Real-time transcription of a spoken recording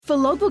For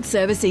logbook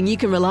servicing you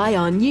can rely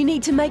on, you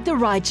need to make the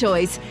right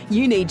choice.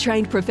 You need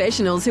trained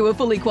professionals who are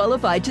fully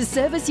qualified to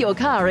service your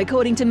car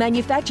according to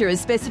manufacturer's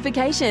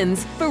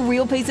specifications. For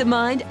real peace of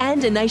mind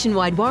and a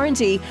nationwide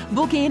warranty,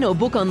 book in or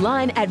book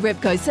online at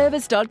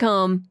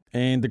repcoservice.com.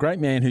 And the great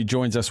man who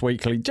joins us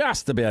weekly,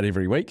 just about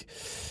every week,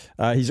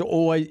 he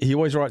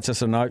always writes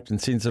us a note and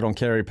sends it on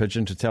carrier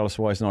pigeon to tell us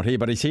why he's not here.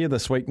 But he's here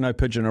this week. No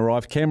pigeon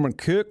arrived. Cameron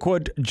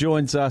Kirkwood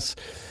joins us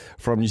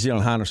from New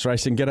Zealand Harness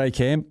Racing. G'day,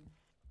 Cam.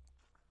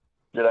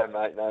 G'day,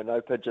 mate. No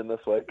pigeon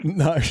this week.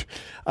 No.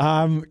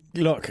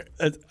 Look,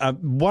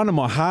 one of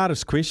my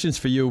hardest questions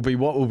for you will be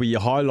what will be your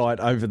highlight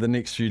over the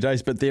next few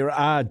days, but there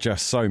are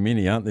just so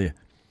many, aren't there?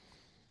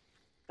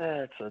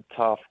 That's a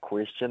tough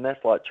question.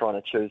 That's like trying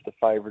to choose the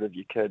favourite of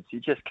your kids. You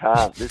just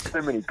can't. There's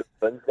too many good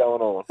things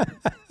going on.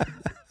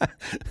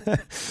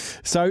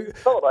 So,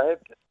 not that I have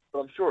kids, but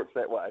I'm sure it's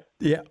that way.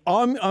 Yeah,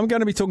 I'm going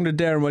to be talking to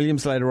Darren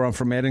Williams later on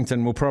from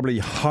Addington. We'll probably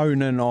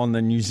hone in on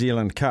the New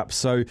Zealand Cup.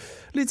 So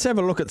let's have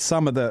a look at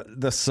some of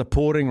the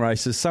supporting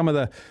races, some of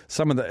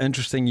the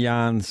interesting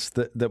yarns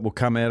that will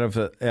come out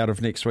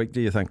of next week. Do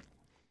you think?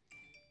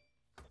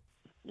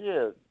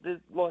 Yeah,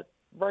 there's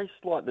race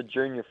like the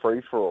Junior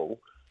Free for All.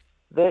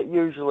 That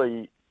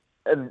usually,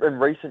 in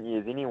recent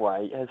years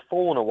anyway, has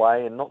fallen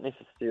away and not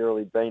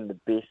necessarily been the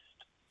best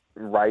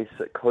race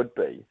it could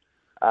be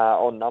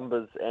on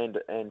numbers and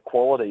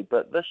quality.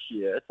 But this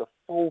year, it's a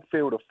full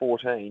field of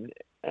 14,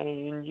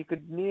 and you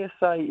could near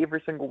say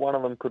every single one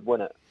of them could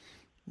win it.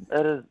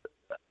 It is,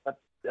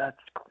 it's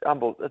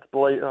unbelievable. It's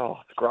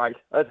great.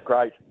 It's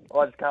great.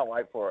 I just can't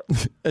wait for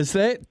it. Is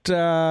that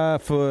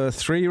for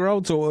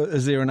 3-year-olds, or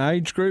is there an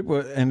age group?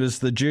 And does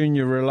the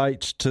junior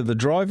relate to the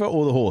driver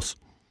or the horse?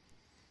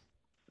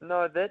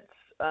 No, that's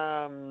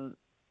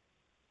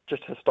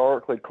just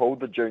historically called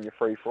the Junior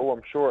Free For All.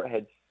 I'm sure it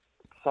had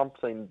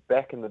something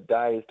back in the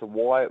day as to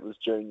why it was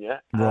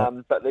junior.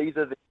 Right. But these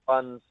are the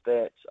ones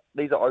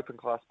these are open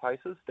class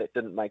paces that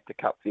didn't make the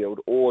cup field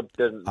or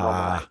didn't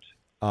nominate.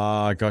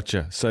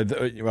 Gotcha. So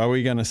are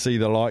we going to see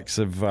the likes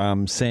of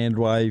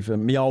Sandwave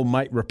and my old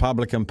mate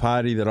Republican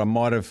Party that I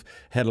might have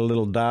had a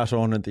little dart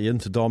on at the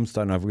Interdoms?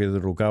 Don't know whether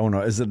it'll go or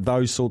not. Is it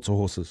those sorts of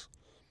horses?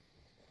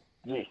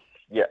 Yes.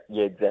 Yeah,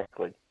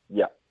 exactly.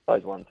 Yeah.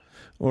 Those ones.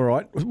 All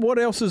right. What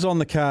else is on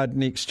the card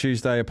next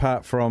Tuesday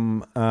apart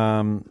from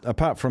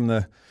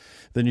the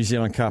New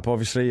Zealand Cup?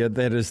 Obviously,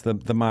 that is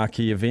the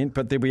marquee event,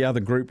 but there'll be other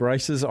group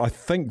races. I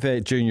think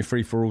that Junior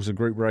Free for All's a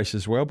group race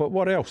as well, but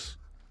what else?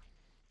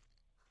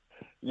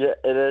 Yeah,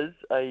 it is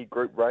a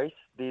group race.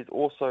 There's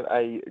also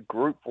a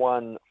Group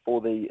 1 for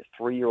the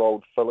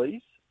 3-year-old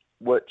fillies,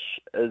 which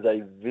is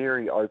a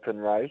very open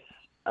race.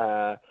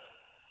 That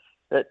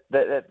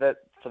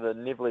for the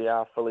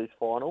Neville Fillies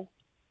final,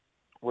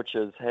 which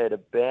has had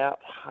about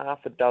half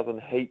a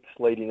dozen heats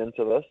leading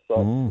into this.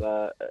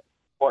 So it's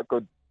quite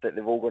good that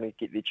they're all going to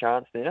get their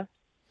chance there.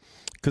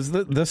 Because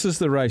this is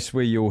the race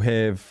where you'll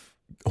have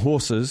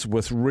horses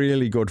with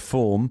really good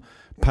form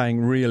paying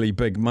really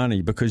big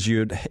money, because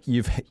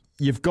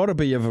you've got to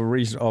be of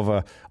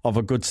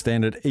a good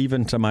standard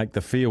even to make the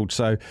field.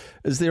 So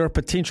is there a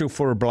potential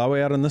for a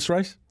blowout in this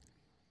race?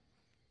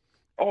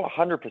 Oh,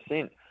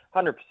 100%.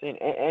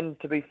 100%. And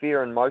to be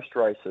fair, in most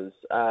races,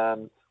 I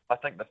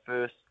think the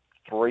first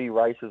 3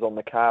 races on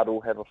the card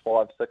will have a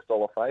 $5-6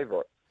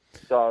 favourite.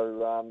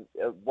 So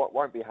it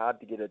won't be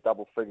hard to get a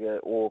double figure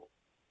or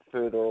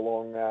further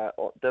along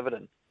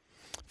dividend.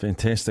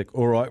 Fantastic.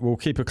 All right, we'll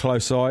keep a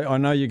close eye. I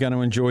know you're going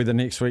to enjoy the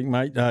next week,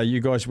 mate. You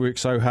guys work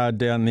so hard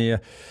down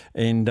there,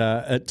 and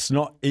it's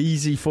not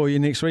easy for you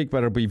next week, but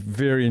it'll be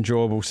very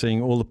enjoyable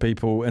seeing all the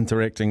people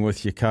interacting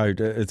with your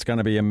code. It's going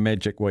to be a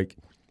magic week.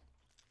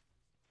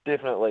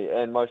 Definitely,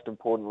 and most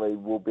importantly,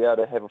 we'll be able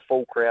to have a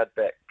full crowd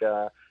back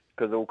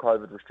because all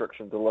COVID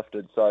restrictions are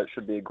lifted, so it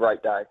should be a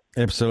great day.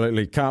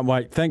 Absolutely. Can't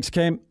wait. Thanks,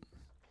 Cam.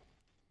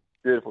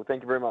 Beautiful.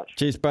 Thank you very much.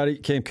 Cheers, buddy.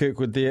 Cam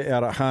Kirkwood there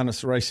out at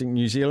Harness Racing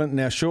New Zealand.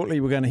 Now, shortly,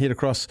 we're going to head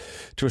across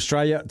to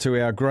Australia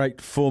to our great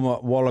former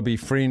Wallaby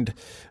friend,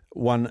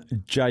 one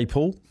Jeremy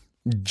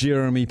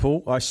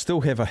Paul. I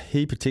still have a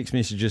heap of text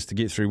messages to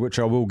get through, which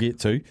I will get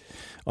to.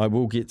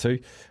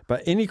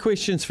 But any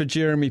questions for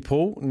Jeremy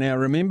Paul? Now,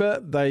 remember,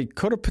 they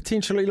could have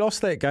potentially lost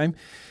that game.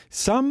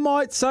 Some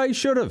might say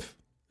should have,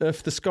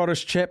 if the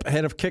Scottish chap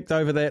had have kicked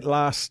over that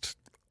last,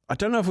 I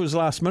don't know if it was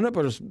last minute,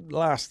 but it was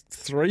last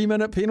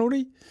 3-minute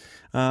penalty.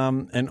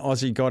 And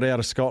Aussie got out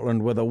of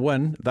Scotland with a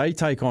win. They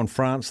take on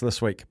France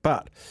this week.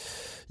 But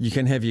you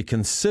can have your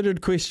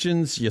considered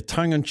questions, your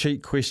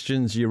tongue-in-cheek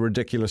questions, your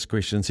ridiculous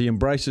questions. He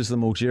embraces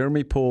them all.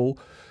 Jeremy Paul,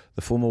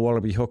 the former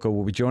Wallaby hooker,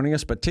 will be joining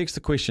us. But text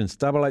the questions,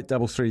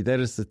 8833. That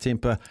is the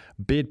Temper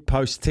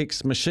Bedpost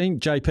text machine.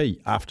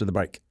 JP, after the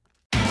break.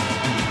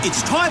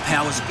 It's Tyre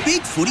Power's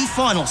Big Footy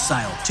Final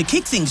Sale. To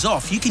kick things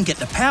off, you can get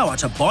the power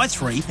to buy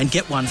 3 and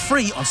get 1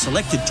 free on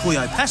selected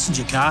Toyo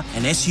passenger car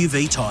and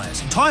SUV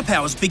tyres. Tyre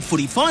Power's Big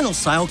Footy Final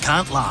Sale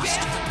can't last.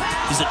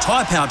 Visit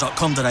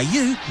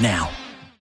tyrepower.com.au now.